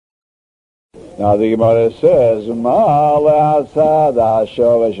Now the Gemara says,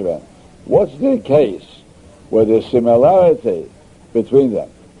 what's the case where there's similarity between them?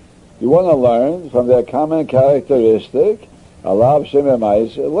 You want to learn from their common characteristic, alav shem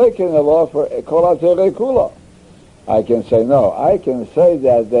emaisa, lekin the law for kol haTorah kula. I can say no. I can say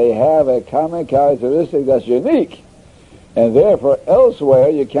that they have a common characteristic that's unique, and therefore elsewhere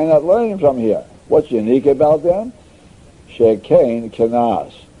you cannot learn from here. What's unique about them? Shekain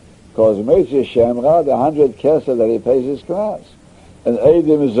kenas. Because Meitzah Shemra, the 100 kesser that he pays his knas. And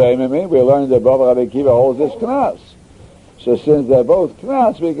Eidim Zeimimim, we learned that Baba Rabbi Akiva holds his knas. So since they're both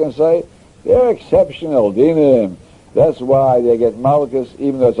knas, we can say they're exceptional dinim. That's why they get malchus,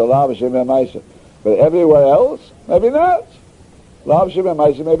 even though it's a lav shem emaisa. But everywhere else, maybe not. Lav shem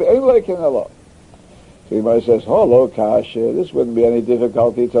emaisa, maybe ain't like in the law. So Gemara says, "Hello, kasha. This wouldn't be any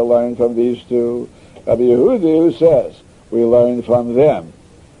difficulty to learn from these two." Rabbi Yehudi, who says we learn from them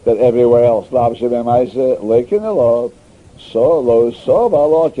that everywhere else, lav shem emaisa, like in the law. So lo so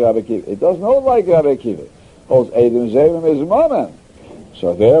like Rabbi Akiva. It doesn't hold like Rabbi Akiva. Holds Eidim Zeimim is Mammon.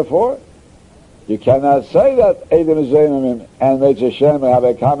 So therefore, you cannot say that Eidim Zeimim and Meitzah Shem have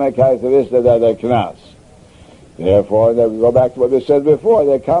a common characteristic that they're knas. Therefore, we go back to what we said before.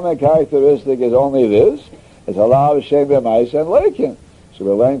 Their common characteristic is only this: it's a lav shem b'maisa and leikin. So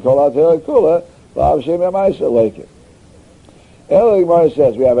we learn kol haTorah kula, lav shem b'maisa leikin. El Gemara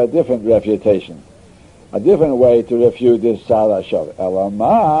says we have a different refutation. A different way to refute this Tzad HaShaveh.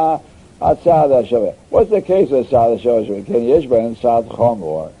 Elama Tzad HaShaveh. What's the case of Tzad HaShaveh? Ken Yeshba and Tzad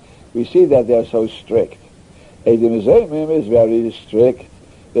Chomor. We see that they're so strict. Eidim Zeimim is very strict.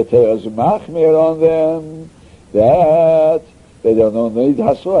 The Torah is machmir on them that they don't need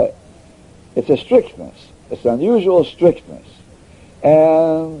Hasroeh. It's a strictness. It's unusual strictness.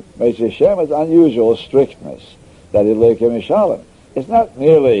 And Meitzah Shem is unusual strictness. That is Leikim Mishalem. It's not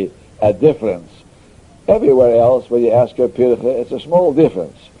merely a difference. Everywhere else, when you ask a pircha, it's a small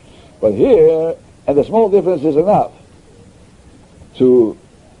difference. But here, and the small difference is enough to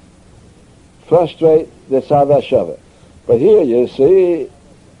frustrate the Tzad HaShaveh. But here, you see,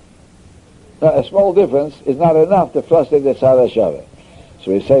 a small difference is not enough to frustrate the Tzad HaShaveh.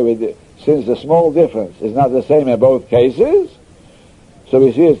 So we say, since the small difference is not the same in both cases, so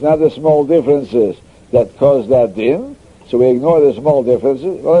we see it's not the small differences that cause that din, so we ignore the small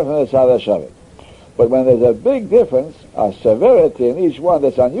differences, only from the Tzad HaShaveh. But when there's a big difference, a severity in each one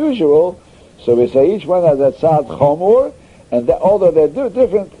that's unusual, so we say each one has a tzad chomor, and although they're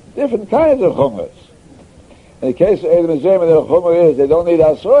different kinds of chomors. In the case of Eidim Zeimim, the chomor is they don't need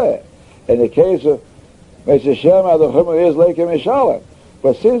asroeh. In the case of Meitzah Shema, the chomor is leikim mishalem.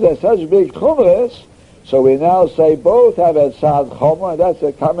 But since they're such big chomors, so we now say both have a tzad chomor, and that's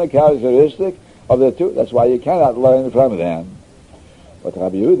a common characteristic of the two. That's why you cannot learn from them. But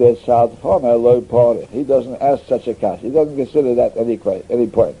Rabbi Yehuda Tzad Chomer lo poreh. He doesn't ask such a kash. He doesn't consider that any point.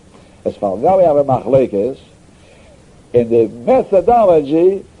 As far now we have a machlekes in the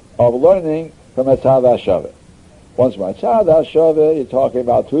methodology of learning from a Tzad HaShaveh. Once more, Tzad HaShaveh, you're talking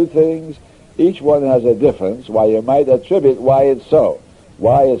about two things. Each one has a difference. Why you might attribute why it's so,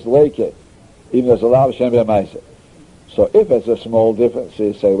 why it's leikin, even though it's a lav shem b'maisa. So if it's a small difference,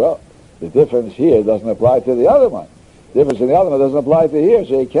 you say, well, the difference here doesn't apply to the other one. The difference in the other one doesn't apply to here,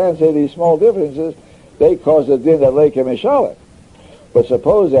 so you can't say these small differences, they cause the din that leikim mishalem. But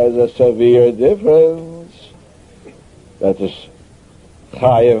suppose there's a severe difference, that is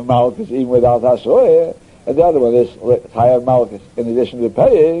chayev malchus even without hasroeh, and the other one is chayev malchus in addition to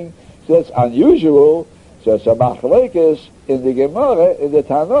paying, so it's unusual, so it's a machlekes in the Gemara, in the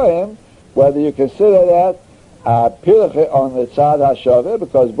Tanoim, whether you consider that a pirche on the Tzad HaShaveh,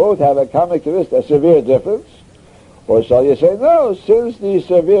 because both have a common characteristic, a severe difference, or shall you say, no, since these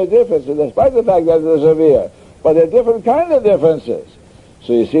severe differences, despite the fact that they're severe, but they're different kind of differences.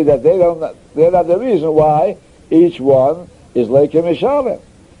 So you see that they're not the reason why each one is leikim mishalem.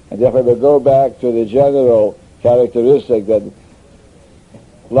 And therefore we go back to the general characteristic that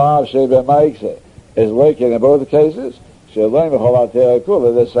lav shem b'maisa is leikim in both cases, so learn b'chol haTorah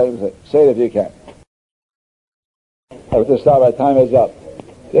kula, the same thing. Say it if you can. I have to stop, my time is up.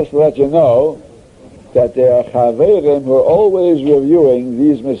 Just to let you know that there are chaverim who are always reviewing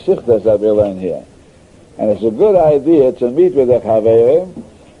these mesichtas that we learn here. And it's a good idea to meet with the chaverim,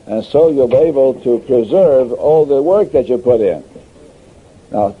 and so you'll be able to preserve all the work that you put in.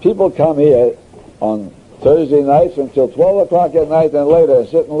 Now, people come here on Thursday nights until 12 o'clock at night and later and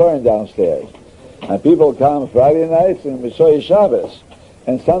sit and learn downstairs. And people come Friday nights and Motzei Shabbos,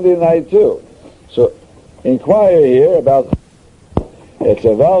 and Sunday night too. So, inquire here about, it's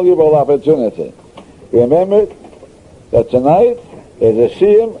a valuable opportunity. Remember that tonight There's a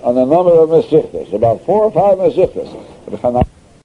siyum on a number of mesichtas, about 4 or 5 mesichtas.